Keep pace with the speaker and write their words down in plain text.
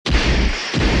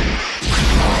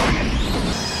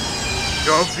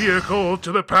Your vehicle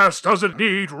to the past doesn't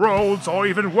need roads or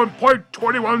even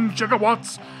 1.21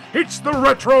 gigawatts. It's the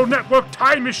Retro Network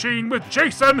Time Machine with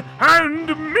Jason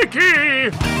and Mickey!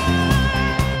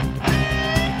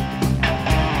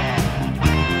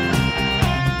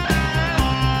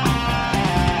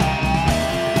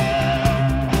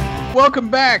 Welcome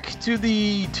back to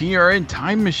the TRN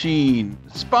Time Machine,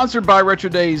 sponsored by Retro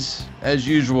Days, as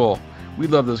usual. We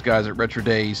love those guys at Retro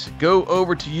Days. Go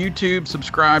over to YouTube,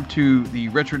 subscribe to the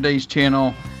Retro Days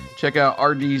channel, check out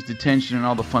RD's Detention and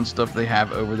all the fun stuff they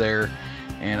have over there,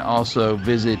 and also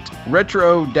visit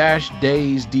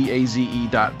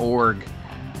retro-daze.org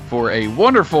for a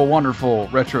wonderful, wonderful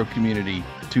retro community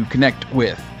to connect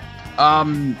with.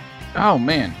 Oh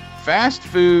man, fast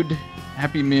food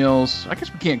Happy Meals. I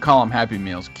guess we can't call them Happy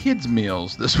Meals. Kids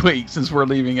Meals this week since we're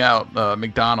leaving out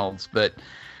McDonald's. But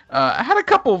I had a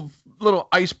couple little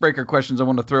icebreaker questions I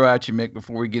want to throw at you, Mick,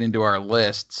 before we get into our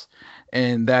lists.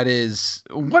 And that is,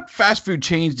 what fast food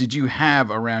chains did you have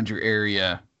around your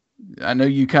area? I know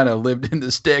you kind of lived in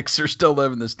the sticks or still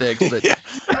live in the sticks.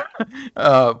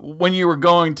 But when you were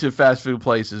going to fast food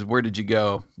places, where did you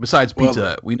go? Besides Pizza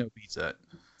Hut. We know Pizza Hut.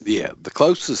 Yeah, the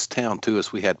closest town to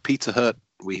us, we had Pizza Hut.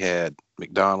 We had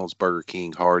McDonald's, Burger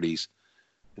King, Hardee's,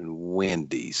 and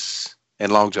Wendy's,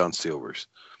 and Long John Silver's.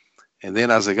 And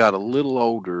then as I got a little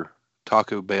older,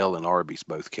 Taco Bell and Arby's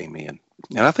both came in.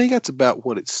 And I think that's about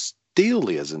what it still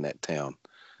is in that town,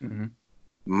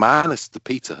 minus the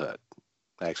Pizza Hut.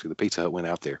 Actually, the Pizza Hut went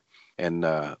out there. And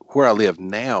where I live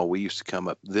now, we used to come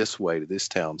up this way to this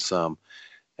town some,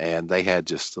 and they had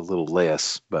just a little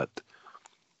less. But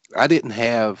I didn't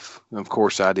have, of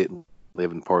course, I didn't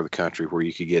live in part of the country where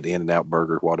you could get In-N-Out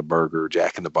Burger, Whataburger,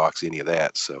 Jack in the Box, any of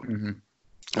that. So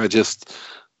just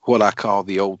what I call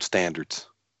the old standards.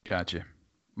 Gotcha.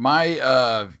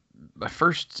 My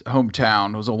first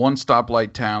hometown was a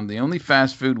one-stoplight town. The only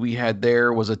fast food we had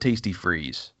there was a Tasty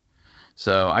Freeze.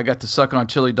 So I got to suck on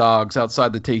chili dogs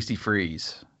outside the Tasty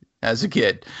Freeze as a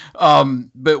kid.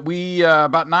 But we,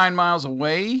 about 9 miles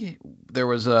away, there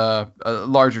was a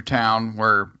larger town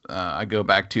where I go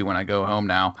back to when I go home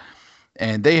now.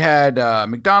 And they had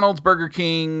McDonald's, Burger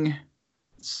King,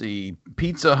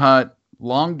 Pizza Hut,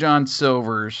 Long John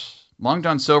Silver's. Long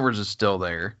John Silver's is still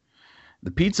there. The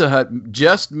Pizza Hut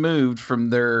just moved from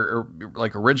their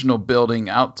original building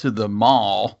out to the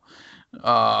mall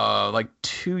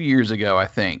 2 years ago, I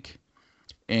think.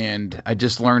 And I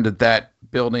just learned that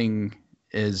building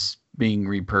is being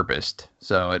repurposed,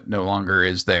 so it no longer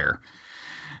is there,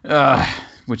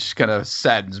 which kind of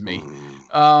saddens me.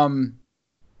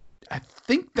 I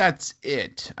think that's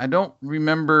it. I don't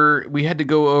remember. We had to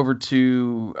go over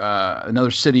to another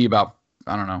city about,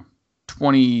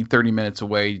 20, 30 minutes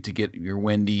away to get your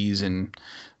Wendy's and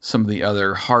some of the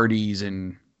other Hardee's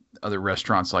and other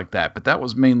restaurants like that. But that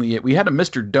was mainly it. We had a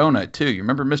Mr. Donut, too. You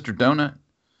remember Mr. Donut?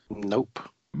 Nope.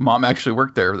 Mom actually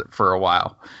worked there for a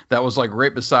while. That was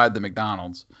right beside the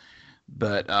McDonald's.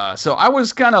 But so I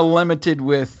was kind of limited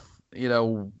with,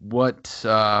 what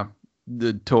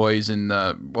the toys and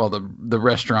the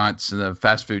restaurants and the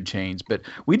fast food chains. But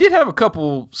we did have a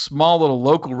couple small little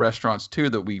local restaurants too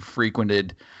that we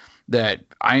frequented that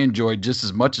I enjoyed just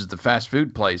as much as the fast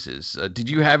food places. Did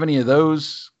you have any of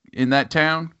those in that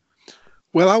town?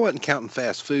 Well, I wasn't counting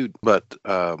fast food, but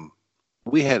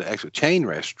we had actually chain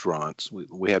restaurants.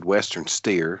 We had Western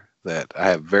Steer that I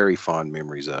have very fond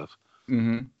memories of,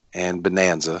 and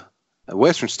Bonanza.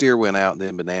 Western Steer went out, and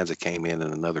then Bonanza came in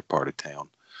another part of town.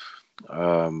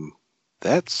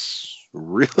 That's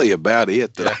really about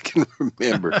it that I can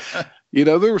remember.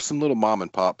 There were some little mom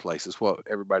and pop places. What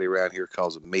everybody around here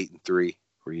calls a meat and three,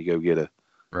 where you go get a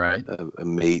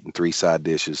meat and 3 side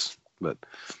dishes. But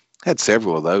I had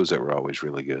several of those that were always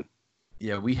really good.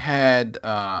 Yeah, we had,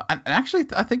 actually,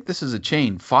 I think this is a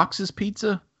chain, Fox's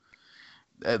Pizza,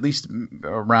 at least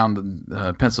around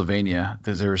Pennsylvania.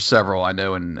 There are several I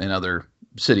know in other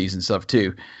cities and stuff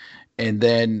too. And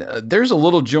then there's a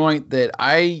little joint that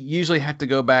I usually have to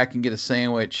go back and get a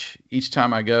sandwich each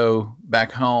time I go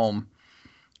back home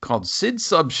called Sid's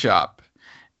Sub Shop.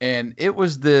 And it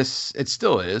was this, it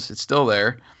still is, it's still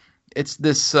there. It's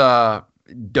this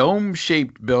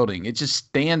dome-shaped building. It just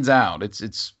stands out.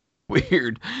 It's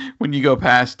weird when you go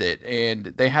past it. And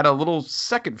they had a little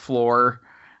second floor,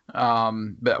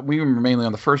 but we were mainly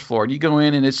on the first floor. And you go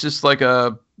in and it's just like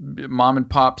a mom and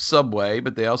pop Subway,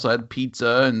 but they also had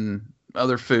pizza and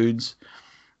other foods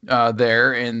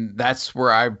there. And that's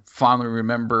where I fondly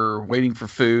remember waiting for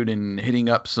food and hitting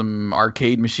up some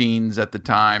arcade machines at the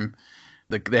time.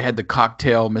 They had the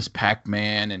cocktail Miss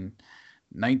Pac-Man and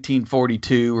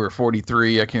 1942 or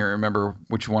 43. I can't remember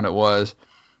which one it was.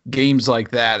 games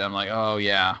like that. I'm like, oh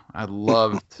yeah, I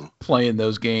loved playing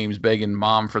those games, begging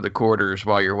mom for the quarters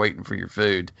while you're waiting for your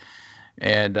food.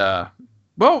 And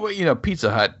well,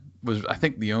 Pizza Hut was, I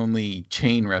think, the only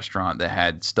chain restaurant that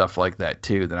had stuff like that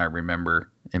too that I remember,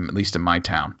 at least in my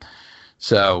town.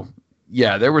 So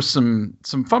yeah, there were some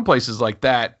fun places like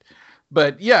that.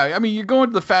 But yeah, I mean, you're going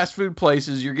to the fast food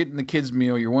places, you're getting the kids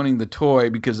meal, you're wanting the toy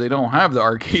because they don't have the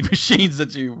arcade machines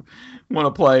that you want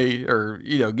to play or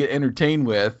get entertained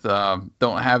with.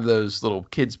 Don't have those little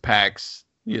kids packs,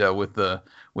 with the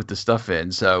stuff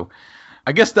in. So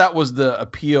I guess that was the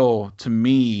appeal to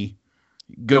me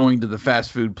going to the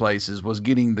fast food places, was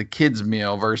getting the kids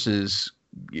meal versus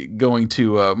going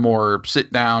to a more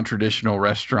sit down traditional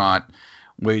restaurant,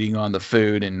 waiting on the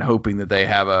food and hoping that they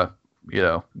have a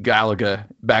Galaga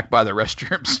back by the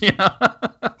restrooms.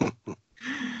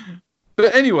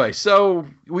 But anyway, so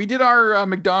we did our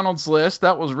McDonald's list.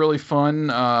 That was really fun.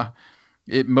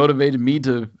 It motivated me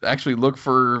to actually look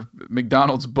for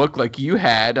McDonald's book like you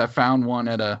had. I found one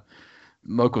at a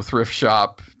local thrift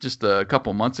shop just a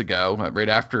couple months ago, right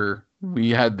after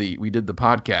we did the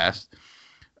podcast.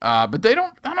 But I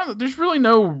don't know. There's really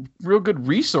no real good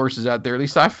resources out there. At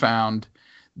least I found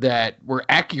that were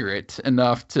accurate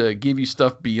enough to give you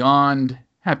stuff beyond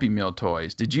Happy Meal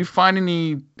toys. Did you find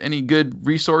any good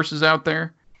resources out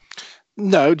there?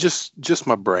 No, just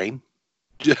my brain,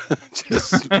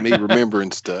 just me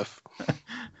remembering stuff.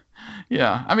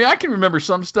 Yeah, I mean, I can remember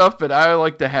some stuff, but I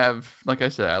like to have, like I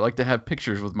said, I like to have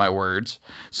pictures with my words.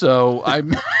 So I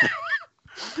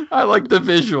like the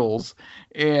visuals.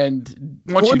 And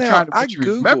once you try to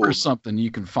remember something,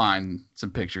 you can find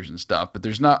some pictures and stuff. But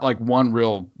there's not like one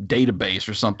real database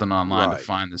or something online to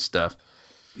find this stuff.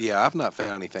 Yeah, I've not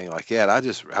found anything like that.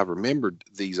 I remembered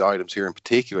these items here in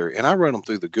particular, and I run them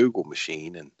through the Google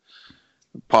machine and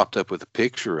popped up with a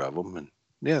picture of them. And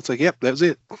yeah, it's like, yep, that was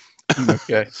it.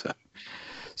 Okay.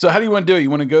 So how do you want to do it? You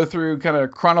want to go through kind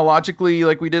of chronologically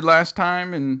like we did last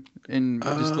time and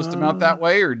just list them out that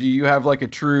way? Or do you have like a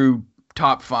true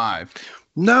top 5?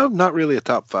 No, not really a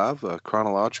top 5.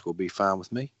 Chronological will be fine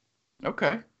with me.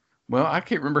 Okay. Well, I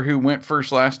can't remember who went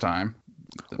first last time.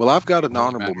 Well, I've got an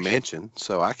honorable mention,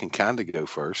 so I can kind of go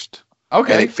first.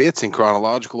 Okay. And it fits in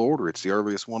chronological order. It's the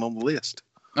earliest one on the list.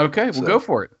 Okay, we'll go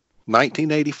for it.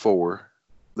 1984.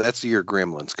 That's the year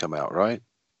Gremlins come out, right?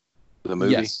 The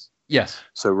movie? Yes.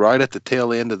 So right at the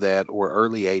tail end of that, or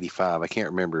early 85, I can't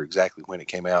remember exactly when it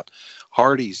came out,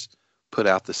 Hardee's put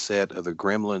out the set of the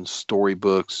Gremlins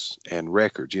storybooks and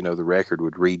records. The record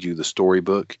would read you the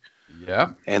storybook.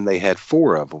 Yeah. And they had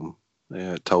 4 of them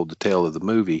told the tale of the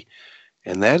movie.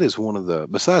 And that is one of the,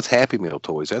 besides Happy Meal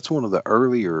toys, that's one of the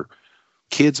earlier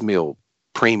kids meal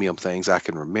premium things I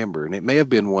can remember. And it may have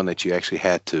been one that you actually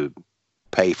had to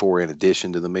pay for in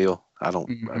addition to the meal. I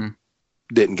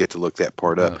didn't get to look that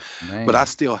part up. But I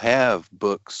still have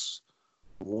books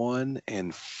 1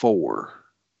 and 4.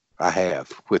 I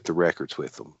have with the records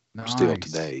with them still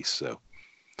today. So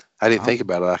I didn't think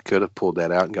about it. I could have pulled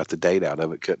that out and got the date out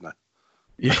of it, couldn't I?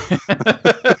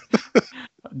 Yeah.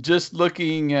 Just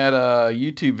looking at a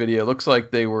YouTube video, looks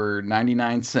like they were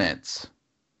 99 cents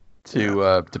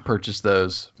to purchase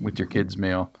those with your kids'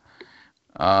 meal.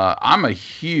 I'm a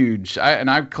huge,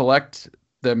 I collect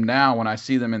them now when I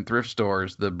see them in thrift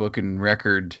stores, the book and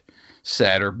record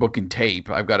set or book and tape.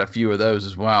 I've got a few of those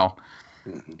as well.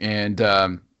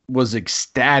 And was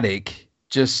ecstatic.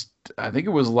 Just, I think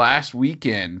it was last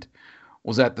weekend,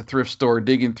 was at the thrift store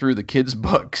digging through the kids'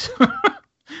 books.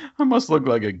 I must look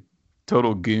like a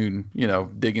total goon,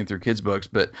 digging through kids' books.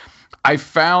 But I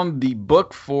found the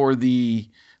book for the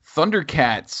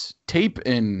Thundercats tape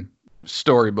and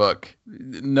storybook.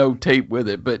 No tape with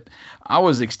it, but I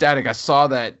was ecstatic. I saw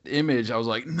that image. I was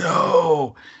like,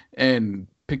 no, and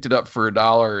picked it up for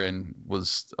 $1 and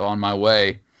was on my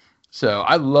way. So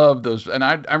I love those. And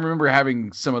I remember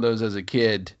having some of those as a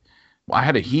kid. I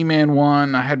had a He-Man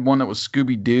one. I had one that was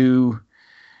Scooby-Doo.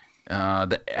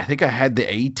 I think I had the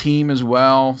A-Team as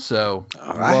well. So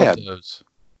I had those.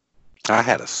 I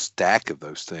had a stack of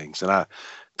those things. And I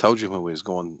told you when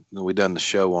we done the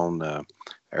show on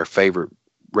our favorite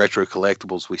retro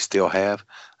collectibles we still have.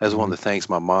 That's one of the things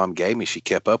my mom gave me. She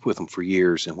kept up with them for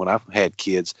years. And when I had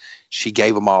kids, she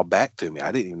gave them all back to me.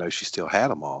 I didn't even know she still had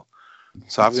them all.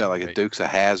 So I've got like a Dukes of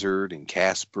Hazzard and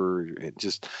Casper, and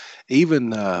just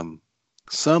even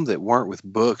some that weren't with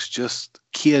books, just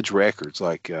kids records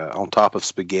like On Top of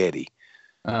Spaghetti,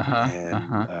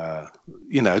 and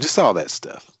just all that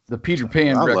stuff. The Peter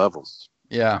Pan. I love them.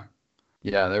 Yeah.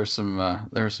 There were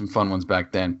some fun ones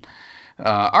back then.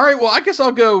 All right, well, I guess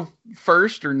I'll go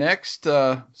first or next.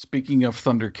 Speaking of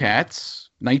Thundercats,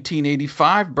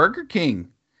 1985 Burger King.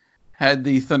 had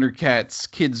the Thundercats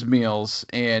kids meals,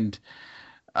 and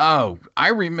oh, I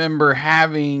remember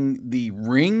having the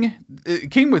ring. It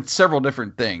came with several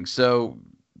different things. So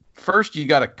first you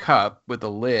got a cup with a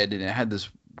lid, and it had this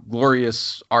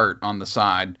glorious art on the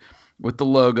side with the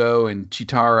logo and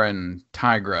Chitara and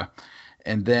Tigra.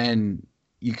 And then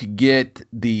you could get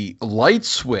the light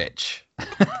switch.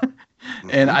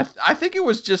 And I think it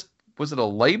was was it a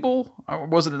label or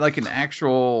was it like an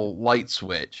actual light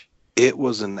switch? It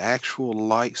was an actual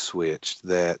light switch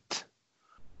that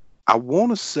I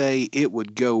want to say it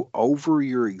would go over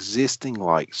your existing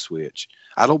light switch.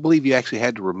 I don't believe you actually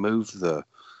had to remove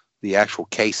the actual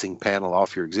casing panel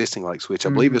off your existing light switch. I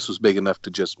believe this was big enough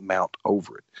to just mount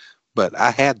over it. But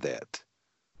I had that.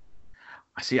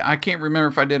 See, I can't remember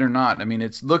if I did or not. I mean,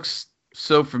 it looks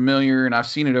so familiar, and I've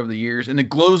seen it over the years, and it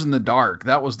glows in the dark.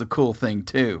 That was the cool thing,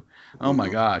 too. Oh, my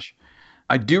gosh.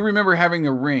 I do remember having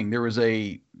a ring. There was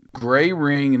a gray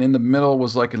ring, and in the middle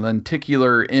was like a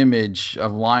lenticular image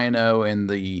of Lion-O and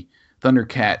the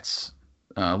Thundercats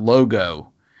logo.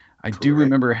 I do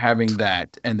remember having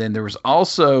that. And then there was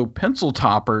also pencil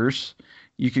toppers.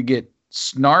 You could get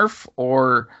Snarf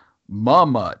or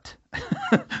Mumut,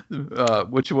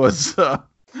 which was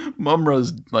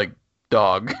Mumra's like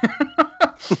dog.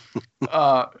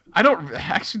 I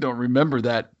don't remember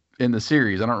that in the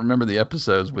series. I don't remember the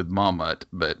episodes with Mumut,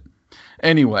 but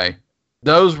anyway,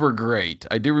 those were great.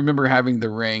 I do remember having the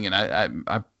ring, and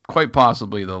I quite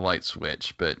possibly the light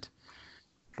switch, but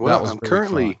well, I'm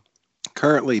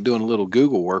currently doing a little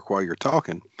Google work while you're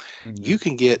talking. Mm-hmm. You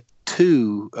can get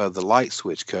 2 of the light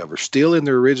switch covers still in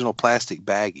their original plastic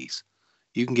baggies.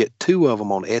 You can get 2 of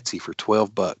them on Etsy for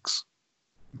 $12.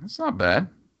 That's not bad.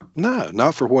 No,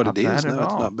 not for what it is. No,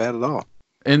 it's not bad at all.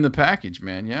 In the package,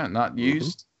 man. Yeah, not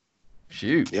used.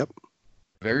 Shoot. Yep.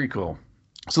 Very cool.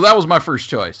 So that was my first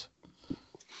choice.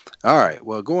 All right.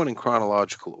 Well, going in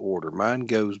chronological order, mine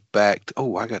goes back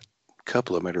to, I got a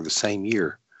couple of them that are the same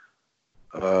year.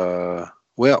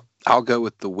 Well, I'll go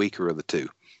with the weaker of the two.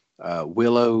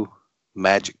 Willow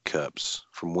Magic Cups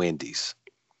from Wendy's.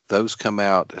 Those come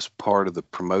out as part of the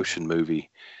promotion movie.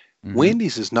 Mm-hmm.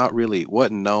 Wendy's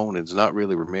wasn't known and is not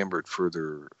really remembered for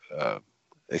their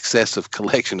excessive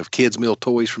collection of kids' meal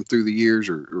toys from through the years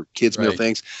or kids' meal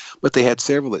things. But they had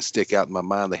several that stick out in my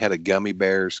mind. They had a Gummy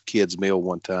Bears kids' meal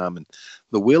one time. And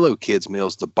the Willow kids'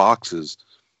 meals, the boxes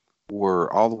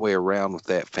were all the way around with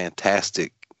that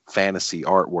fantastic fantasy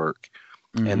artwork.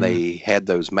 Mm-hmm. And they had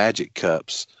those magic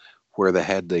cups where they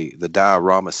had the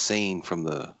diorama scene from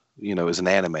as an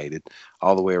animated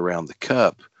all the way around the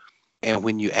cup. And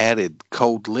when you added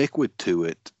cold liquid to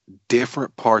it,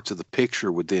 different parts of the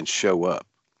picture would then show up.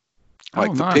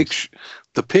 Like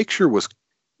the picture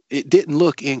it didn't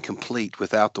look incomplete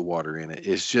without the water in it.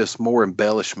 It's just more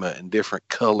embellishment and different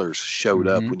colors showed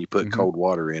up when you put cold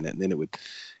water in it. And then it would,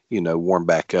 warm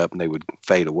back up and they would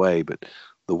fade away. But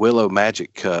the Willow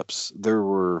Magic Cups, there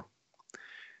were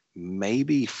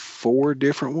maybe 4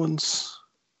 different ones.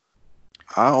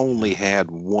 I only had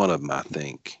one of them, I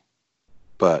think.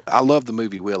 But I love the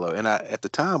movie Willow. And at the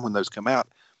time when those come out,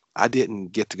 I didn't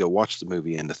get to go watch the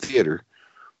movie in the theater.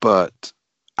 But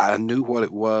I knew what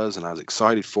it was, and I was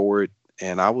excited for it.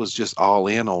 And I was just all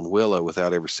in on Willow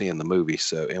without ever seeing the movie.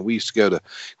 And we used to go to,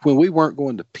 when we weren't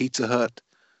going to Pizza Hut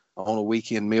on a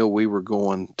weekend meal, we were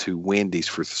going to Wendy's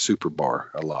for the Super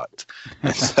Bar a lot.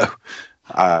 And so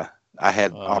I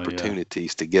had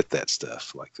opportunities to get that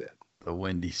stuff like that. The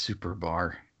Wendy's Super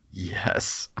Bar.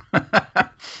 Yes.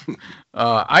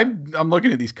 I'm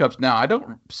looking at these cups now. I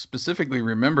don't specifically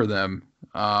remember them,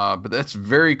 but that's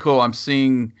very cool. I'm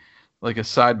seeing like a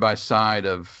side-by-side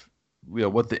of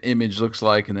what the image looks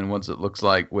like and then what it looks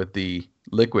like with the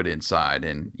liquid inside.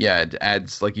 And yeah, it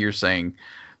adds, like you're saying,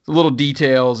 the little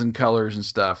details and colors and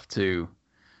stuff to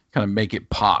kind of make it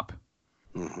pop.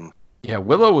 Mm-hmm. Yeah,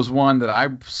 Willow was one that I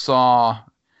saw,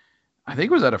 I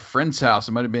think it was at a friend's house.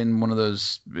 It might have been one of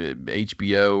those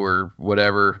HBO or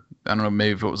whatever. I don't know,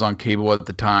 maybe if it was on cable at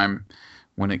the time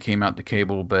when it came out to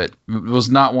cable, but it was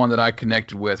not one that I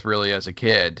connected with really as a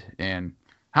kid. And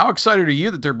how excited are you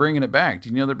that they're bringing it back? Do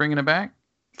you know they're bringing it back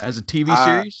as a TV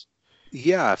series?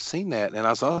 Yeah, I've seen that. And I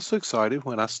was also excited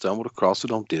when I stumbled across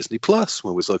it on Disney Plus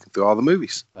when we was looking through all the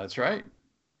movies. That's right.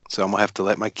 So I'm going to have to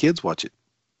let my kids watch it.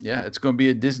 Yeah, it's going to be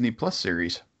a Disney Plus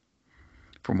series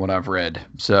from what I've read.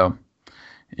 So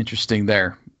interesting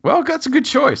there. Well, that's a good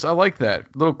choice. I like that.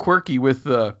 A little quirky with,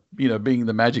 being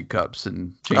the magic cups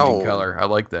and changing color. I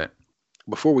like that.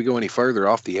 Before we go any further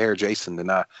off the air, Jason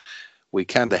and I, we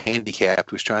kind of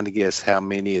handicapped, was trying to guess how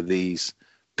many of these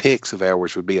picks of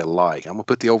ours would be alike. I'm going to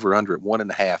put the over-under at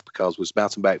 1.5 because we was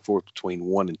bouncing back and forth between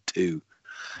 1 and 2.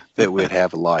 that we'd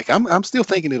have alike. I'm still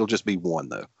thinking it'll just be one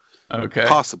though, Okay.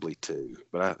 possibly two,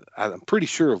 but I'm pretty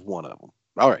sure of one of them.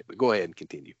 All right, but go ahead and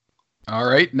continue. All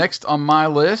right. Next on my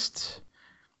list,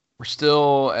 we're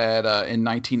still at in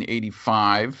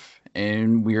 1985,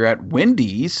 and we're at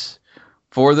Wendy's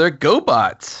for their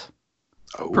GoBots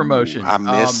promotion. I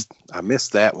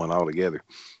missed that one altogether.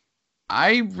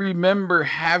 I remember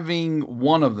having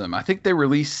one of them. I think they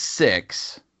released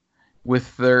 6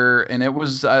 with and it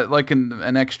was like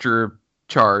an extra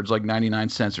charge, like 99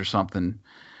 cents or something.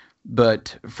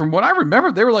 But from what I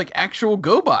remember, they were like actual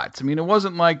GoBots. I mean, it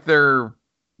wasn't like their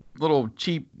little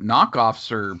cheap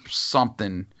knockoffs or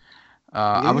something.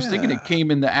 I was thinking it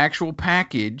came in the actual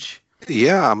package.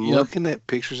 Yeah, I'm looking at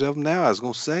pictures of them now. I was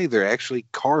going to say they're actually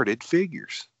carded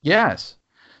figures. Yes.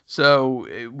 So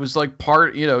it was like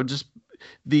part, just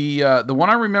the one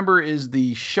I remember is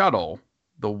the shuttle,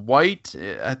 the white.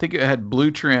 I think it had blue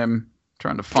trim. I'm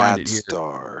trying to find it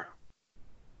here.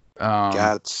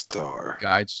 Guide Star.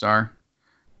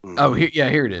 Mm-hmm. Oh,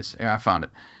 here it is. Yeah, I found it.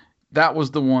 That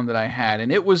was the one that I had,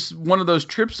 and it was one of those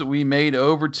trips that we made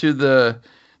over to the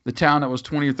town that was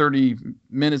 20 or 30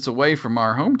 minutes away from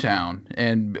our hometown.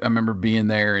 And I remember being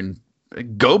there, and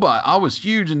GoBot. I was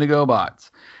huge into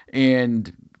GoBots,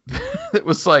 and it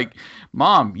was like,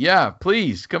 Mom, yeah,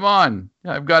 please, come on.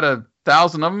 I've got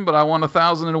 1,000 of them, but I want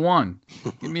 1,001.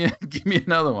 Give me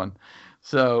another one.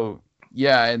 So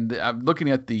yeah, and I'm looking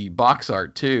at the box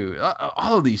art too.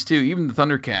 All of these too, even the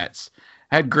Thundercats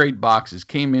had great boxes.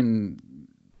 Came in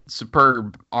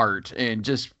superb art and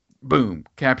just boom,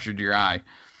 captured your eye.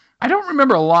 I don't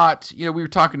remember a lot. We were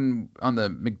talking on the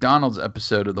McDonald's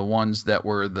episode of the ones that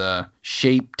were the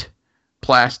shaped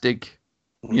plastic,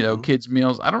 kids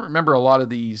meals. I don't remember a lot of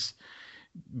these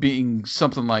being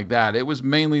something like that. It was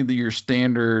mainly your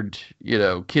standard,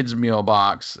 kids meal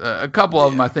box. A couple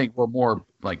of them I think were more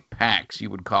like packs you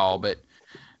would call, but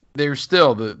they're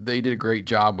still they did a great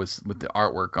job with the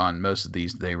artwork on most of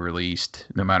these they released,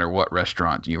 no matter what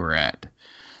restaurant you were at.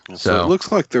 So it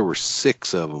looks like there were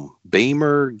 6 of them: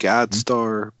 Beamer, Guide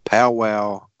Star,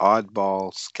 Powwow,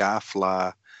 Oddball,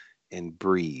 Skyfly, and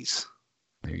Breeze.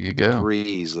 There you go.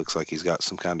 Breeze looks like he's got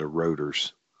some kind of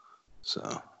rotors,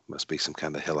 so must be some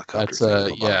kind of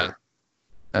helicopter.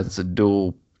 That's a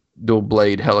dual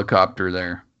blade helicopter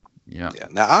there. Yeah.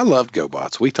 Now I loved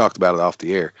GoBots. We talked about it off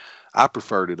the air. I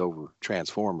preferred it over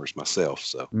Transformers myself.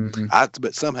 So,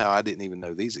 but somehow I didn't even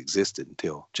know these existed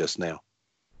until just now.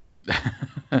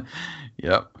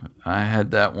 Yep, I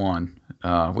had that one.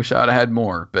 Wish I'd have had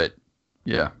more, but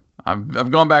yeah, I've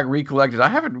gone back and recollected. I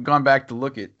haven't gone back to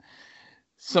look at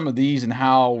some of these and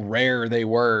how rare they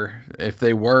were. If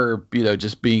they were,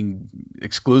 just being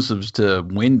exclusives to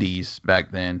Wendy's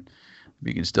back then,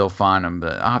 you can still find them.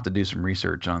 But I'll have to do some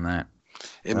research on that.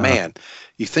 And man,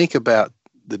 you think about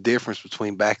the difference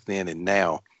between back then and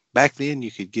now. Back then,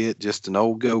 you could get just an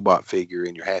old GoBot figure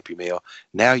in your Happy Meal.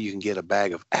 Now you can get a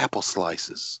bag of apple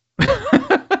slices.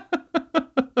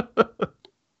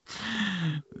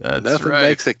 Nothing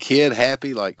makes a kid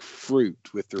happy like fruit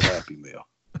with their Happy Meal.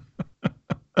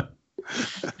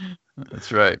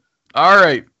 That's right. All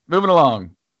right, moving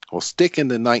along. Well, sticking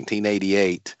to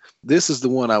 1988, this is the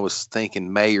one I was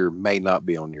thinking may or may not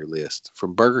be on your list.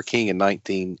 From Burger King in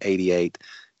 1988,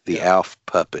 the Alf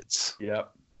Puppets.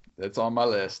 Yep. That's on my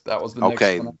list. That was the next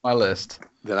one on my list.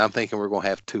 Then I'm thinking we're going to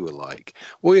have 2 alike.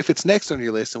 Well, if it's next on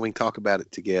your list, then we can talk about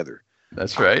it together.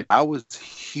 That's right. I was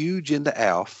huge into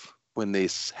Alf when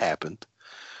this happened.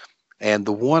 And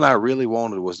the one I really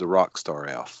wanted was the Rockstar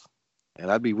Alf.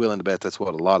 And I'd be willing to bet that's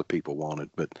what a lot of people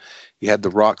wanted. But you had the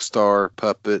Rockstar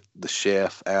puppet, the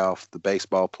chef Alf, the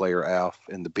baseball player Alf,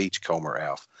 and the beachcomber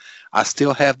Alf. I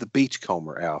still have the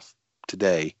beachcomber Alf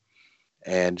today.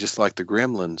 And just like the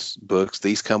Gremlins books,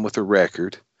 these come with a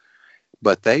record.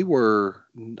 But they were,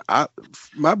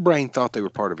 my brain thought they were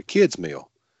part of a kid's meal.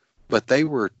 But they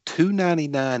were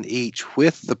 $2.99 each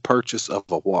with the purchase of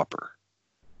a Whopper.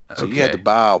 So you had to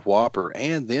buy a Whopper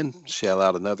and then shell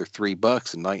out another $3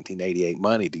 in 1988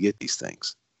 money to get these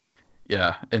things.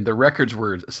 Yeah, and the records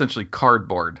were essentially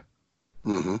cardboard.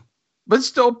 Mm-hmm. But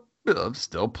still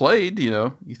played,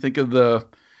 You think of the...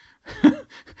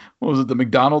 what was it, the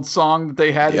McDonald's song that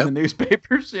they had in the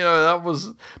newspapers? That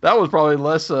was probably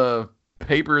less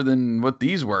paper than what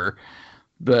these were.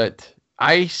 But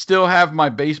I still have my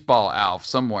baseball Alf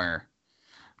somewhere.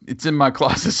 It's in my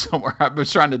closet somewhere. I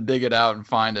was trying to dig it out and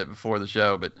find it before the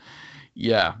show. But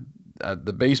yeah,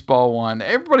 the baseball one.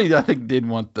 Everybody, I think, did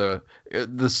want the.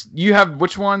 You have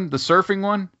which one? The surfing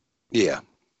one? Yeah.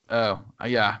 Oh,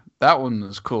 yeah. That one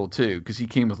was cool too because he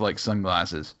came with like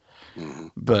sunglasses. Mm-hmm.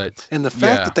 But and the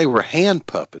fact that they were hand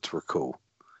puppets were cool.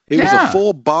 He was a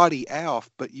full body Alf,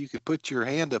 but you could put your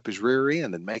hand up his rear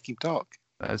end and make him talk.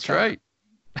 That's right.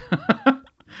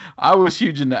 I was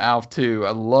huge into Alf too.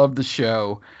 I loved the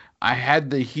show. I had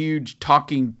the huge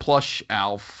talking plush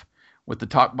Alf with the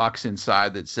talk box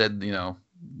inside that said,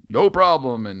 no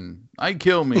problem and I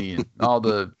kill me and all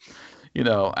the,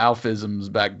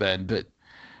 Alfisms back then. But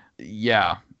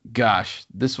yeah, gosh,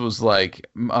 this was like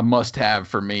a must have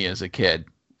for me as a kid.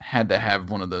 Had to have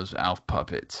one of those Alf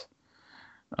puppets.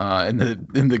 And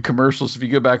the commercials, if you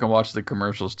go back and watch the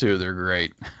commercials too, they're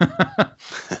great.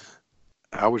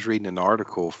 I was reading an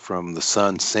article from the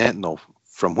Sun Sentinel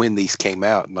from when these came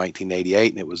out in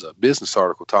 1988, and it was a business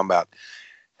article talking about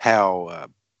how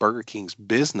Burger King's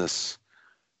business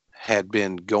had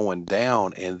been going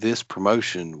down, and this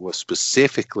promotion was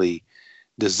specifically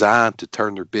designed to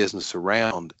turn their business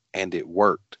around, and it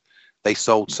worked. They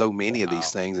sold so many of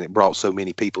these things, and it brought so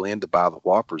many people in to buy the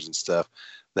Whoppers and stuff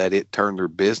that it turned their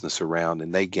business around,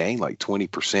 and they gained like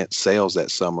 20% sales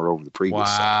that summer over the previous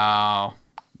summer. Wow.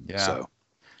 Yeah. So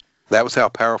that was how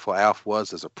powerful Alf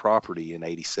was as a property in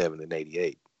 87 and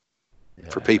 88.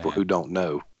 For people who don't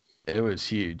know. It was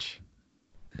huge.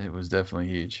 It was definitely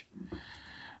huge.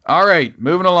 All right,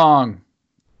 moving along.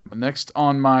 Next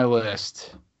on my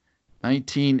list,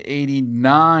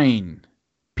 1989,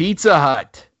 Pizza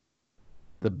Hut,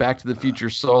 the Back to the Future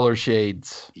solar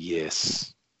shades.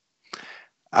 Yes.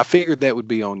 I figured that would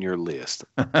be on your list.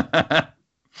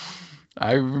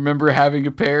 I remember having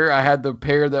a pair. I had the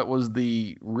pair that was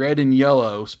the red and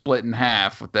yellow split in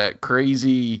half with that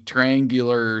crazy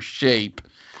triangular shape.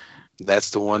 That's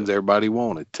the ones everybody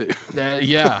wanted too.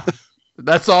 Yeah,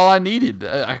 that's all I needed.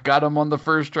 I got them on the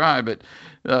first try, but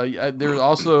there's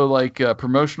also like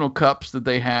promotional cups that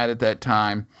they had at that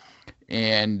time.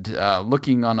 And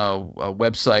looking on a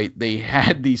website, they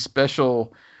had these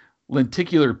special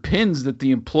lenticular pins that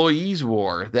the employees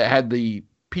wore that had the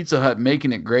Pizza Hut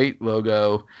Making It Great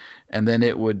logo, and then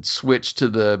it would switch to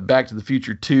the Back to the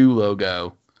Future 2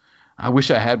 logo. I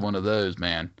wish I had one of those,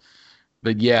 man.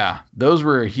 But yeah, those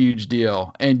were a huge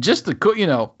deal. And just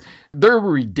they're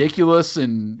ridiculous,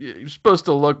 and you're supposed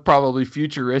to look probably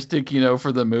futuristic,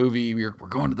 for the movie. We're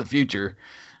going to the future.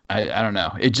 I don't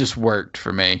know. It just worked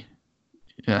for me.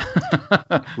 Yeah.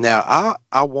 Now,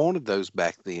 I wanted those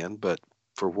back then, but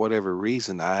for whatever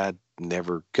reason, I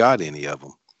never got any of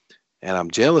them. And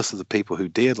I'm jealous of the people who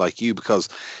did, like you, because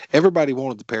everybody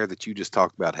wanted the pair that you just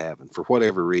talked about having for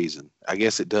whatever reason. I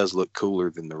guess it does look cooler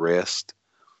than the rest.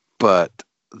 But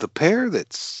the pair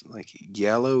that's like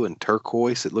yellow and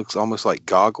turquoise, it looks almost like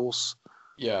goggles.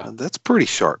 Yeah. That's a pretty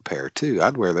sharp pair, too.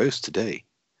 I'd wear those today.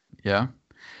 Yeah.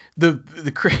 The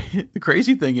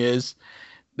crazy thing is,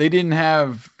 they didn't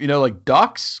have, like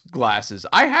Doc's glasses.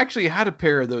 I actually had a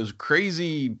pair of those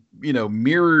crazy,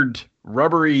 mirrored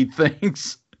rubbery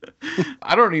things.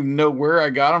 I don't even know where I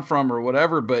got them from or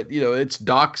whatever, but it's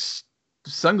Doc's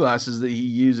sunglasses that he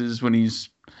uses when he's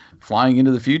flying into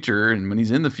the future and when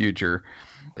he's in the future.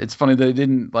 It's funny that they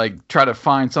didn't like try to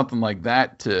find something like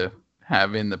that to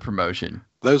have in the promotion.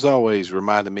 Those always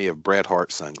reminded me of Bret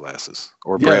Hart sunglasses,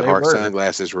 or Bret Hart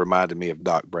sunglasses reminded me of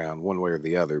Doc Brown, one way or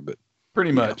the other, but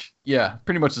pretty much. Yeah,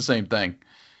 pretty much the same thing.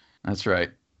 That's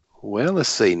right. Well, let's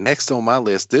see. Next on my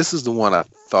list, this is the one I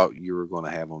thought you were going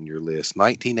to have on your list.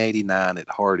 1989 at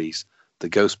Hardee's, the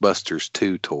Ghostbusters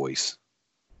 2 toys.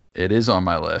 It is on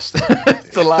my list.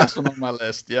 It's the last one on my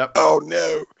list. Yep. Oh,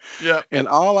 no. Yep. And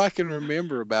all I can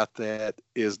remember about that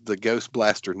is the Ghost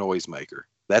Blaster noisemaker.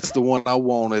 That's the one I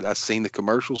wanted. I seen the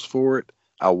commercials for it.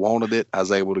 I wanted it. I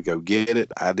was able to go get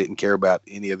it. I didn't care about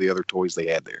any of the other toys they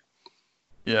had there.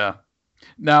 Yeah.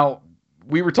 Now,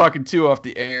 we were talking too off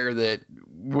the air that,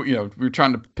 we were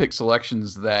trying to pick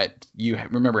selections that you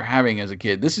remember having as a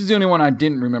kid. This is the only one I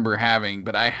didn't remember having,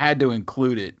 but I had to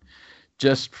include it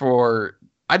just for,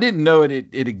 I didn't know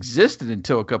it existed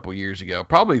until a couple years ago,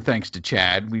 probably thanks to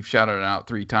Chad. We've shouted it out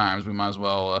 3 times. We might as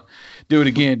well do it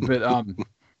again. But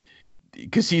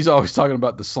because he's always talking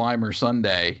about the Slimer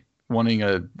Sundae, wanting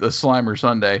the Slimer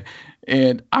Sundae.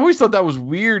 And I always thought that was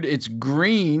weird. It's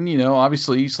green,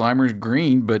 obviously Slimer's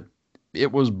green, but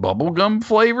it was bubblegum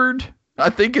flavored, I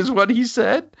think is what he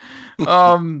said.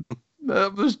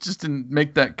 That was just didn't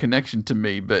make that connection to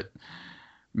me. But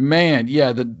man,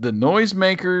 yeah, the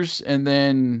noisemakers, and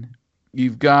then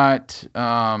you've got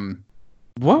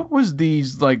what was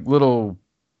these like little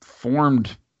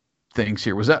formed things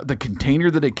here? Was that the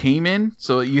container that it came in?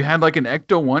 So you had like an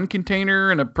Ecto-1 container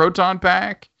and a proton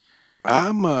pack?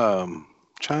 I'm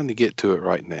trying to get to it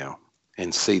right now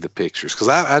and see the pictures,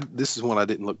 because this is one I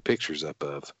didn't look pictures up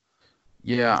of.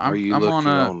 Yeah,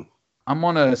 I'm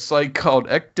on a site called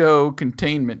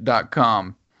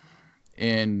ectocontainment.com,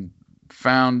 and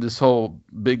found this whole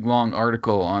big long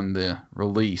article on the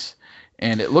release,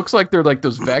 and it looks like they're like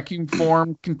those vacuum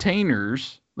form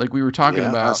containers like we were talking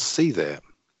about. I see that.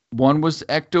 One was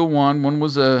Ecto one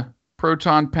was a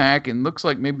proton pack, and looks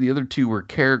like maybe the other two were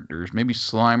characters, maybe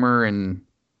Slimer and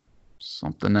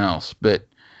something else. But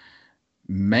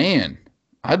man,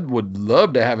 I would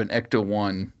love to have an Ecto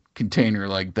one container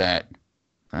like that.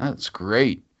 That's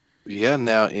great. Yeah,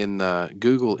 now in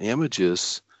Google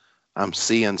Images, I'm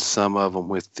seeing some of them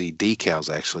with the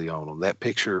decals actually on them. That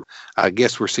picture, I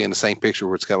guess we're seeing the same picture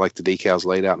where it's got like the decals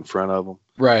laid out in front of them.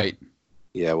 Right.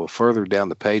 Yeah, well, further down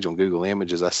the page on Google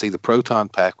Images, I see the proton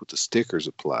pack with the stickers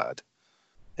applied,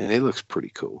 and it looks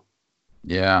pretty cool.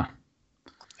 Yeah.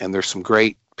 And there's some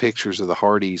great pictures of the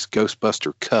Hardee's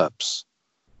Ghostbuster cups.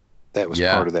 That was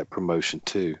part of that promotion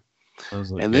too.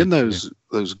 And then those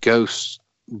Ghost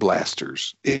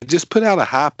blasters, it just put out a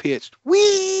high-pitched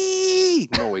wee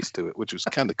noise to it, which was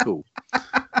kind of cool.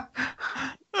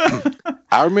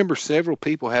 I remember several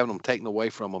people having them taken away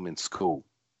from them in school.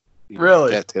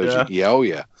 Really? That tells you. Yeah, oh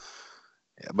yeah.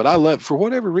 But I love, for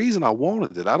whatever reason, I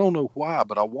wanted it. I don't know why,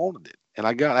 but I wanted it. And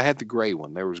I had the gray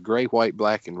one. There was gray, white,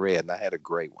 black, and red, and I had a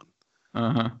gray one.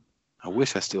 Uh-huh. I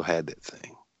wish I still had that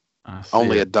thing.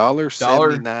 Only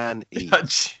 $1.79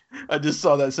 each. I just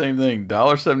saw that same thing.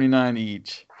 $1.79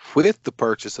 each. With the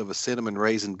purchase of a cinnamon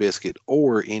raisin biscuit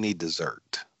or any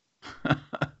dessert.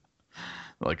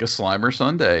 Like a Slimer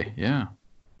sundae, yeah.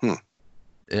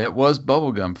 It was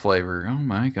bubblegum flavor. Oh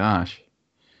my gosh.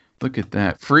 Look at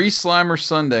that. Free Slimer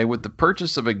sundae with the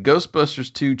purchase of a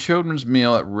Ghostbusters 2 children's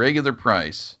meal at regular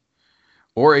price.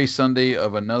 Or a sundae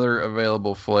of another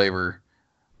available flavor.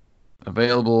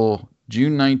 Available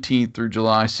June 19th through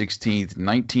July 16th,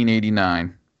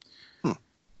 1989.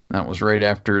 That was right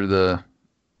after I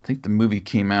think the movie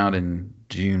came out in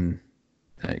June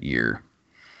that year.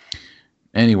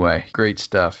 Anyway, great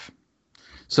stuff.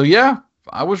 So yeah,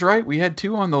 I was right. We had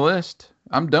 2 on the list.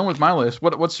 I'm done with my list.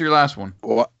 What's your last one?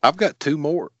 Well, I've got 2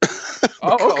 more.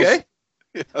 Oh, okay.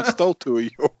 I stole 2 of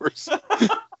yours.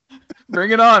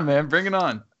 Bring it on, man. Bring it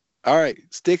on. All right.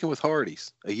 Sticking with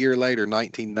Hardee's. A year later,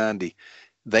 1990,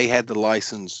 they had the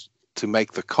license to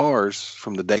make the cars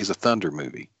from the Days of Thunder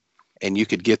movie. And you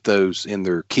could get those in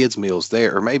their kids' meals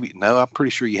there. Or maybe, no, I'm pretty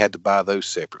sure you had to buy those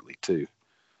separately, too.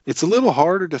 It's a little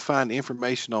harder to find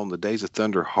information on the Days of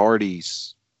Thunder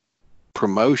Hardee's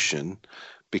promotion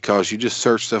because you just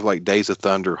search stuff like Days of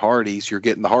Thunder Hardee's. You're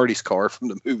getting the Hardee's car from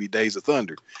the movie Days of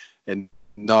Thunder and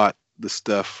not the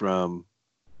stuff from...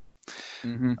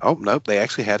 Oh, nope. They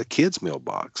actually had a kids' meal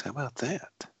box. How about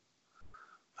that?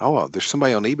 Oh, there's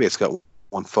somebody on eBay that's got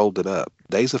one folded up.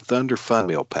 Days of Thunder Fun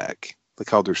Meal Pack. They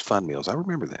called theirs Fun Meals. I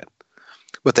remember that.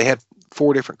 But they had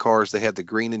 4 different cars. They had the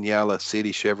green and yellow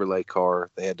City Chevrolet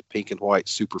car. They had the pink and white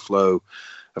Superflow.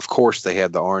 Of course, they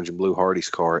had the orange and blue Hardee's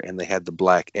car. And they had the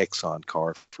black Exxon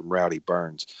car from Rowdy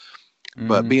Burns.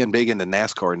 But being big into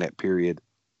NASCAR in that period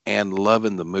and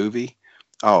loving the movie,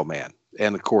 oh, man.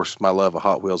 And, of course, my love of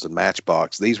Hot Wheels and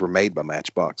Matchbox. These were made by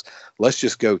Matchbox. Let's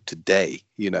just go today,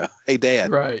 Hey,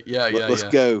 Dad. Right, Let's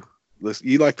go.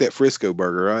 You like that Frisco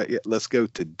burger, right? Yeah, let's go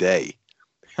today.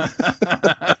 And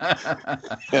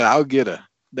I'll get a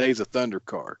Days of Thunder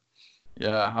car.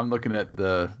 Yeah, I'm looking at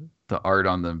the art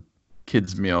on the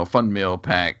kids meal, fun meal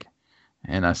pack,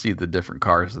 and I see the different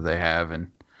cars that they have,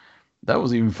 and that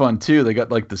was even fun too. They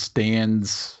got like the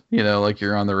stands, like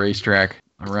you're on the racetrack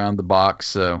around the box.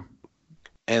 So,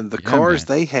 and the cars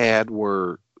they had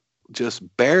were just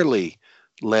barely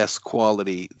less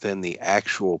quality than the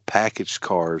actual packaged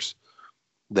cars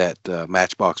that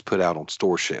Matchbox put out on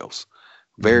store shelves.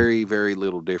 Very, very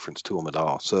little difference to them at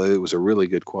all. So it was a really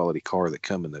good quality car that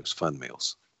come in those Fun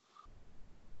Meals.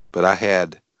 But I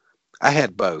had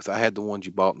both. I had the ones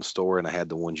you bought in the store, and I had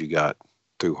the ones you got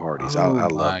through Hardee's. I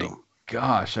loved them.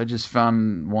 Gosh, I just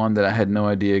found one that I had no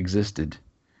idea existed.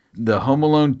 The Home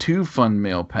Alone 2 Fun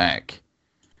Meal Pack.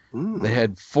 They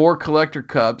had 4 collector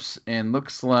cups and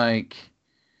looks like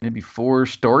maybe 4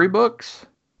 storybooks,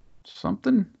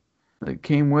 something that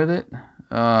came with it.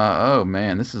 Oh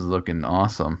man, this is looking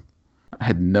awesome. I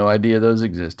had no idea those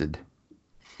existed.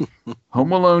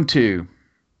 Home Alone 2,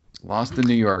 Lost in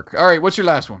New York. All right, what's your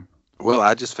last one? Well,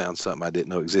 I just found something I didn't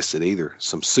know existed either.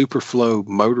 Some Superflow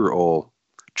motor oil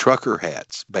trucker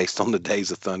hats based on the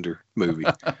Days of Thunder movie.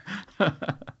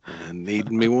 And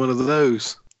needing me one of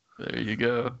those. There you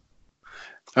go.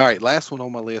 All right, last one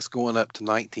on my list, going up to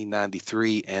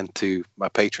 1993 and to my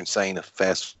patron saint of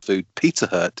fast food, Pizza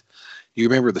Hut. You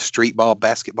remember the street ball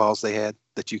basketballs they had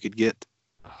that you could get?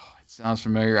 Oh, it sounds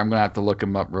familiar. I'm going to have to look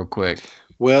them up real quick.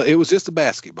 Well, it was just a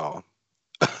basketball,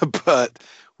 but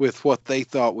with what they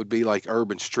thought would be like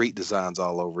urban street designs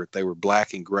all over it. They were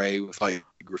black and gray with like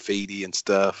graffiti and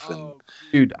stuff. And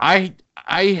dude, I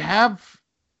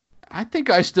think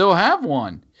I still have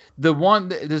one. The one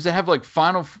does it have like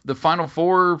the Final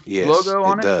Four logo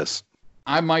on it? It does.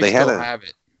 I might still have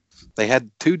it. They had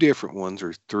 2 different ones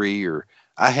or 3, or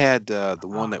I had the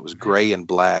one that was gray and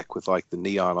black with like the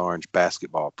neon orange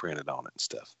basketball printed on it and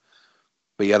stuff.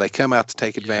 But yeah, they come out to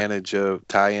take advantage of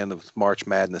tie-in of March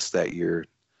Madness that year,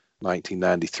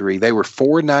 1993. They were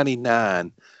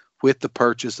 $4.99 with the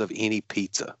purchase of any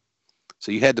pizza.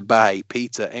 So you had to buy a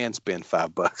pizza and spend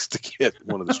 $5 to get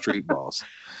one of the street balls.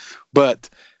 But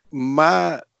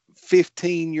my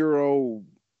 15-year-old,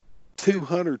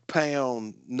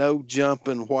 200-pound, no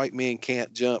jumping, white men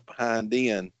can't jump hind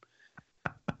end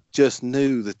just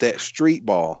knew that street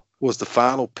ball was the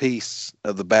final piece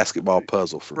of the basketball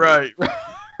puzzle for me. Right.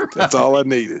 That's all I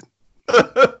needed.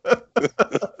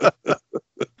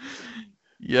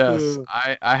 Yes,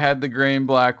 I had the gray and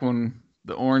black one,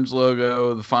 the orange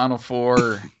logo, the Final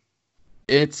Four.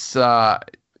 It's up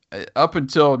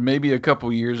until maybe a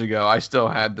couple years ago, I still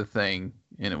had the thing,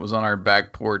 and it was on our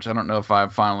back porch. I don't know if I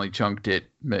finally chunked it.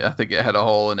 I think it had a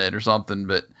hole in it or something,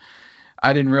 but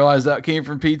I didn't realize that came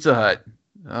from Pizza Hut.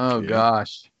 Oh,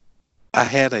 gosh. I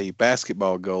had a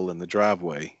basketball goal in the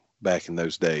driveway back in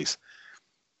those days,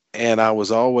 and I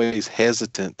was always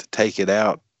hesitant to take it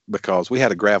out because we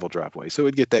had a gravel driveway, so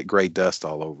it'd get that gray dust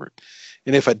all over it.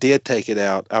 And if I did take it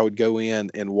out, I would go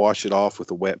in and wash it off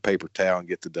with a wet paper towel and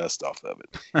get the dust off of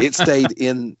it. It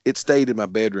stayed in my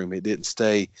bedroom. It didn't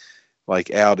stay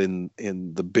like out in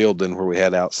the building where we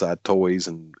had outside toys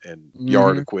and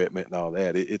yard equipment and all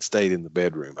that. It stayed in the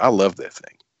bedroom. I loved that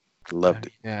thing. Loved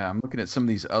it. Yeah, I'm looking at some of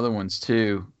these other ones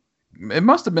too. It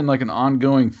must have been like an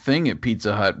ongoing thing at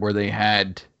Pizza Hut where they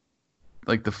had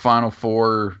like the Final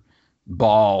Four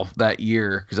ball that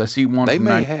year, because I see one from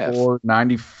 94,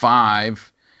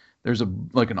 95. There's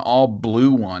an all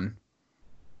blue one,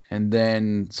 and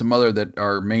then some other that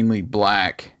are mainly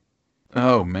black.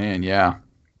 Oh man, yeah.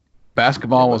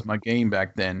 Basketball was my game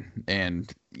back then,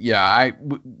 and yeah,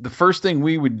 the first thing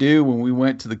we would do when we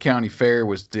went to the county fair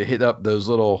was to hit up those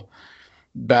little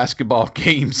basketball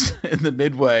games in the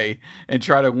Midway and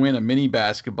try to win a mini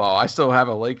basketball. I still have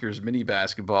a Lakers mini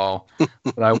basketball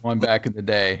that I won back in the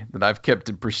day that I've kept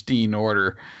in pristine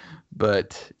order.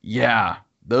 But yeah,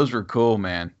 those were cool,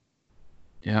 man.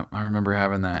 Yeah, I remember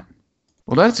having that.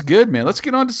 Well, that's good, man. Let's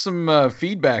get on to some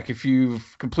feedback if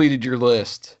you've completed your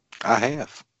list. I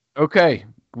have. Okay.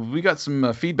 We got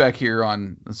some feedback here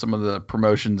on some of the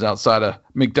promotions outside of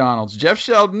McDonald's. Jeff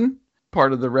Sheldon,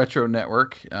 part of the Retro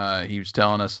Network, he was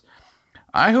telling us,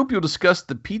 I hope you'll discuss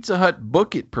the Pizza Hut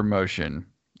Book It promotion.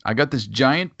 I got this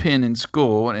giant pin in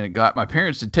school, and it got my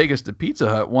parents to take us to Pizza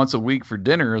Hut once a week for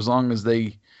dinner as long as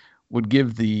they would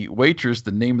give the waitress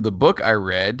the name of the book I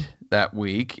read that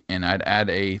week, and I'd add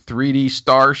a 3D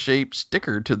star-shaped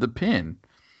sticker to the pin.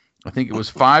 I think it was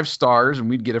 5 stars, and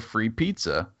we'd get a free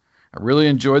pizza. I really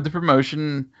enjoyed the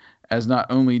promotion, as not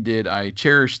only did I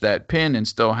cherish that pin and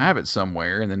still have it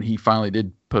somewhere, and then he finally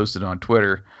did post it on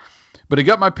Twitter, but it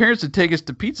got my parents to take us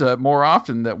to Pizza Hut more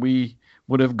often than we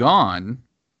would have gone.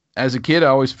 As a kid, I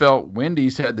always felt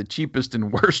Wendy's had the cheapest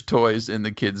and worst toys in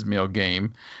the kids' meal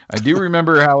game. I do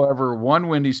remember, however, one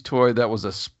Wendy's toy that was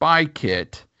a spy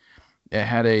kit. It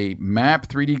had a map,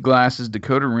 3D glasses,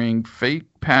 decoder ring, fake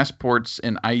passports,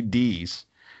 and IDs.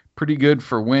 Pretty good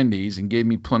for Wendy's and gave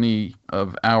me plenty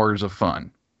of hours of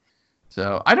fun.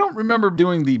 So I don't remember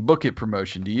doing the Book It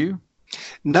promotion. Do you?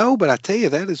 No, but I tell you,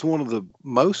 that is one of the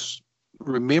most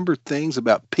remembered things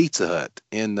about Pizza Hut.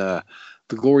 In the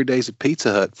Glory Days of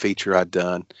Pizza Hut feature I'd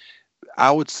done,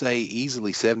 I would say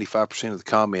easily 75% of the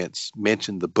comments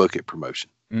mentioned the Book It promotion.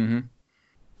 Mm-hmm.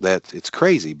 It's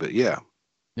crazy, but yeah.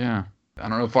 Yeah. I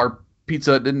don't know if our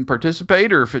Pizza Hut didn't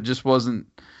participate or if it just wasn't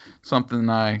something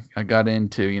I got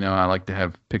into. You know, I like to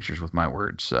have pictures with my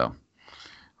words, so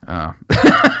I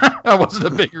wasn't a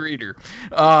big reader.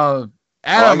 Adam,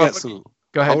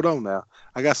 go ahead. Hold on now.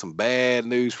 I got some bad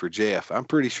news for Jeff. I'm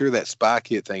pretty sure that spy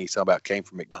kit thing he's talking about came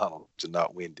from McDonald's and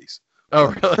not Wendy's. Oh,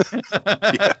 really?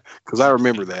 Yeah, because I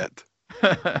remember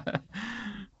that.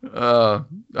 All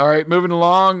right, moving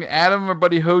along. Adam, our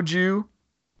buddy Hoju.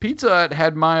 Pizza Hut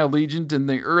had my allegiance in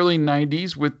the early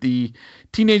 90s with the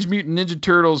Teenage Mutant Ninja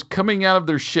Turtles Coming Out of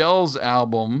Their Shells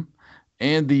album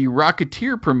and the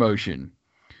Rocketeer promotion.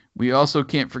 We also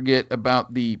can't forget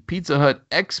about the Pizza Hut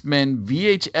X-Men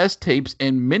VHS tapes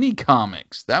and mini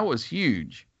comics. That was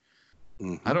huge.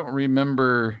 Mm-hmm. I don't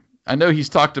remember. I know he's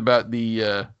talked about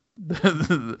the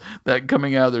that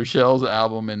Coming Out of Their Shells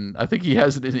album, and I think he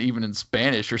has it even in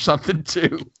Spanish or something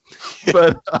too.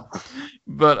 But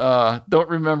don't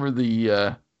remember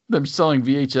them selling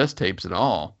VHS tapes at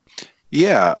all.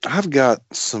 Yeah, I've got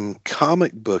some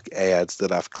comic book ads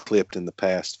that I've clipped in the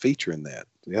past featuring that.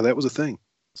 Yeah, that was a thing.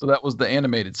 So that was the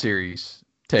animated series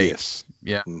tapes. Yes.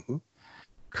 Yeah. Mm-hmm.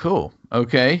 Cool.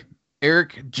 Okay.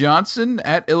 Eric Johnson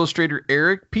at Illustrator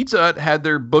Eric. Pizza Hut had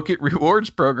their Book It Rewards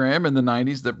program in the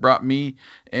 90s that brought me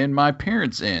and my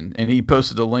parents in. And he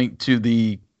posted a link to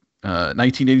the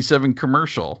 1987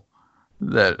 commercial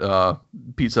that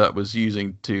Pizza Hut was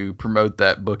using to promote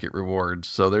that Book It Rewards.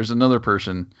 So there's another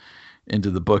person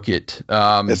into the Book It.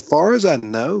 As far as I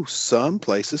know, some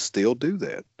places still do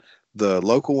that. The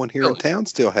local one here in town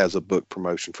still has a book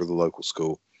promotion for the local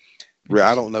school.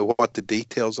 I don't know what the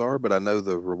details are, but I know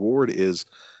the reward is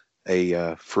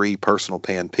a free personal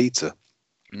pan pizza.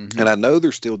 Mm-hmm. And I know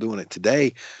they're still doing it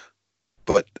today,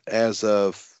 but as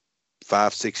of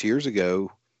 5-6 years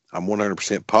ago, I'm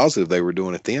 100% positive they were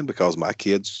doing it then because my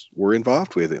kids were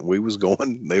involved with it. We was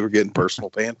going, they were getting personal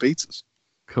pan pizzas.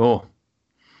 Cool.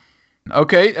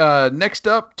 Okay, next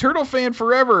up, Turtle Fan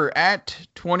Forever at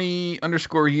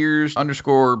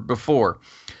 20_years_before.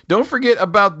 Don't forget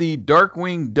about the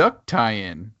Darkwing Duck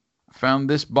tie-in. Found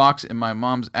this box in my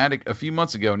mom's attic a few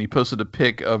months ago, and he posted a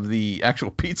pic of the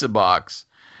actual pizza box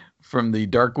from the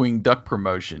Darkwing Duck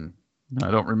promotion.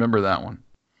 I don't remember that one.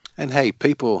 And hey,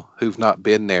 people who've not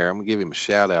been there, I'm going to give him a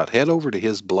shout out. Head over to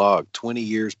his blog,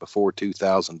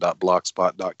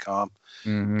 20yearsbefore2000.blogspot.com.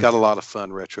 Mm-hmm. Got a lot of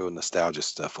fun retro and nostalgia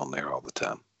stuff on there all the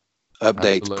time.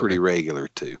 Updates Absolutely. Pretty regular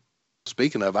too.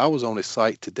 Speaking of, I was on his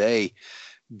site today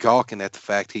gawking at the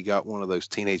fact he got one of those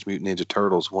Teenage Mutant Ninja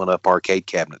Turtles one-up arcade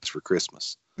cabinets for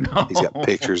Christmas. No. He's got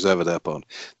pictures of it up on.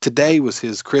 Today was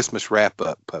his Christmas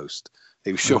wrap-up post.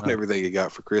 He was showing everything he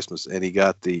got for Christmas, and he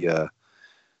got the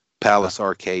Palace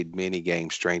Arcade mini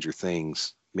game Stranger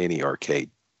Things mini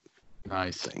arcade.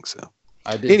 Nice. I think so.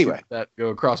 I did see that go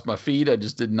across my feed. I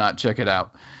just did not check it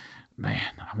out. Man,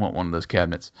 I want one of those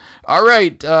cabinets. All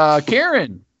right,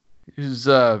 Karen, who's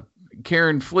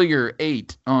Karen Fleeger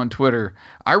 8 on Twitter.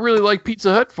 I really like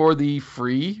Pizza Hut for the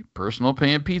free personal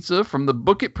pan pizza from the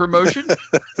Book It promotion.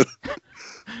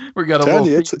 We got a little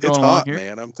it's hot, here.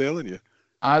 Man. I'm telling you.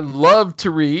 I love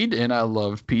to read and I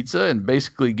love pizza, and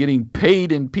basically getting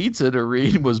paid in pizza to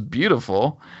read was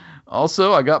beautiful.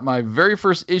 Also, I got my very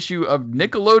first issue of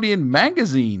Nickelodeon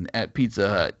magazine at Pizza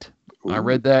Hut. Ooh. I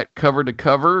read that cover to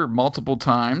cover multiple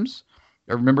times.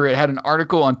 I remember it had an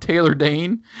article on Taylor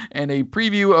Dane and a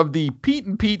preview of the Pete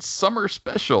and Pete Summer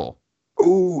Special.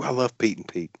 Ooh, I love Pete and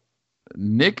Pete.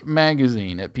 Nick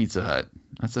Magazine at Pizza Hut.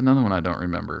 That's another one I don't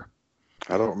remember.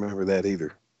 I don't remember that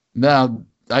either. Now,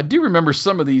 I do remember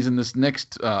some of these in this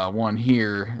next one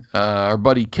here. Our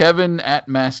buddy Kevin at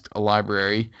Masked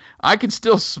Library. I can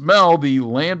still smell the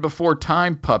Land Before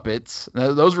Time puppets.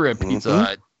 Those were at Pizza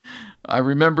Hut. I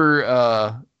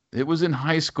remember it was in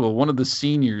high school. One of the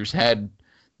seniors had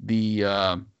the,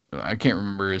 I can't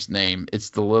remember his name. It's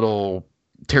the little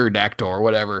pterodactyl or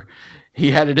whatever. He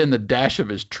had it in the dash of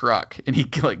his truck, and he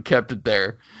kept it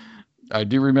there. I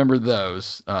do remember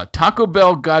those. Taco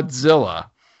Bell Godzilla.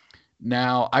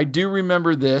 Now, I do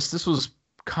remember this. This was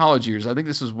college years. I think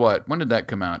this was what? When did that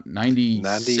come out?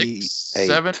 96?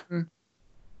 7?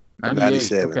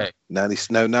 97. Okay.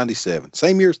 97.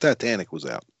 Same year as Titanic was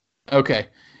out. Okay.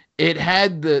 It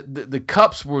had the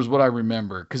cups was what I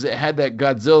remember, because it had that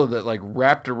Godzilla that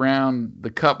wrapped around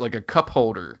the cup like a cup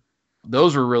holder.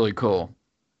 Those were really cool.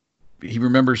 He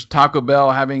remembers Taco Bell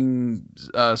having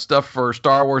stuff for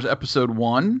Star Wars Episode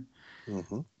 1.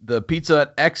 Mm-hmm. The Pizza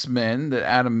Hut X-Men that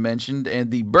Adam mentioned, and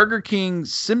the Burger King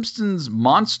Simpsons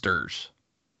Monsters.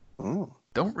 Oh.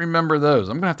 Don't remember those.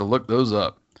 I'm going to have to look those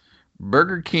up.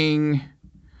 Burger King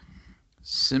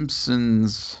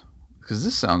Simpsons, because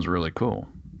this sounds really cool.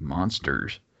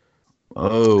 Monsters.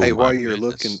 Oh, hey, while you're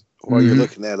looking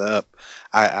that up,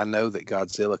 I know that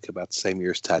Godzilla came out the same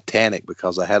year as Titanic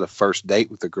because I had a first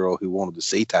date with a girl who wanted to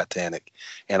see Titanic,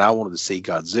 and I wanted to see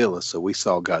Godzilla, so we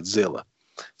saw Godzilla.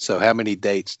 So how many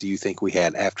dates do you think we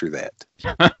had after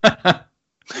that?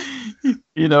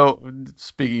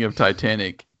 Speaking of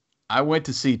Titanic, I went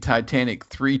to see Titanic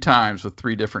 3 times with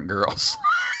 3 different girls.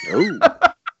 Oh.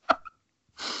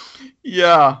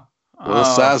 Yeah. Well,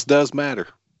 size does matter.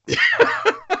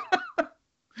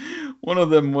 One of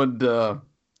them would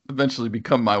eventually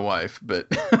become my wife, but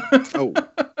oh.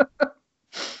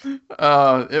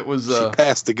 It was she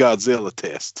passed the Godzilla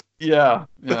test. Yeah.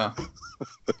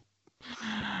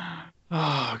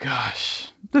 Oh gosh,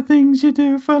 the things you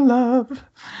do for love.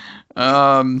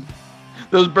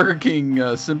 those Burger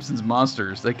King Simpsons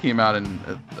monsters, they came out in,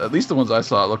 at least the ones I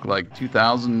saw, it looked like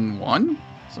 2001,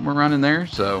 somewhere around in there.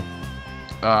 So,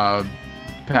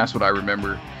 past what I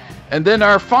remember. And then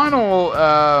our final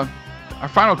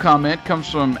comment comes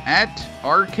from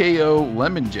 @RKO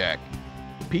Lemon Jack.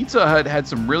 Pizza Hut had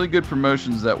some really good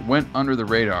promotions that went under the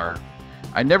radar.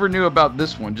 I never knew about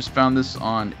this one, just found this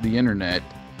on the internet.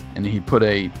 And he put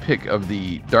a pic of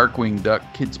the Darkwing Duck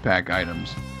Kids Pack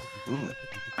items. Ooh.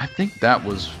 I think that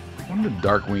was, when did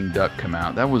Darkwing Duck come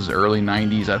out? That was early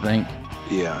 90s, I think.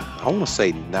 Yeah, I want to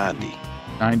say 90.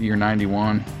 90 or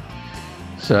 91.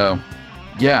 So,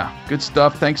 yeah, good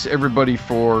stuff. Thanks everybody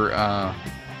for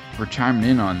chiming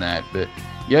in on that. But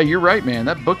yeah, you're right, man.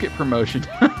 That Book It promotion,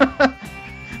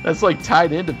 that's like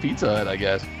tied into Pizza Hut, I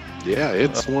guess. Yeah,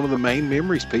 it's one of the main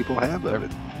memories people have of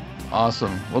it.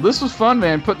 Awesome. Well, this was fun,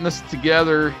 man, putting this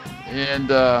together. And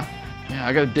yeah,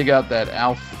 I got to dig out that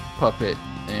Alf puppet,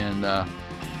 and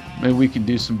maybe we can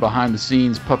do some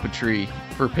behind-the-scenes puppetry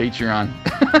for Patreon.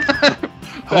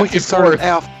 We can start an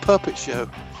Alf puppet show.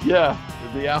 Yeah,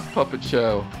 the Alf Puppet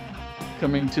Show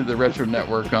coming to the Retro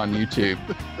Network on YouTube.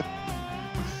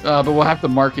 But we'll have to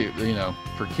market,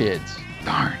 for kids.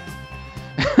 Darn.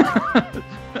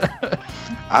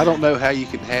 I don't know how you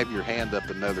can have your hand up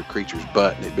another creature's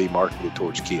butt and it be marketed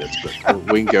towards kids, but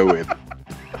we can go with it.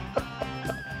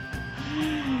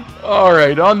 All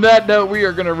right. On that note, we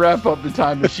are going to wrap up the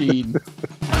time machine.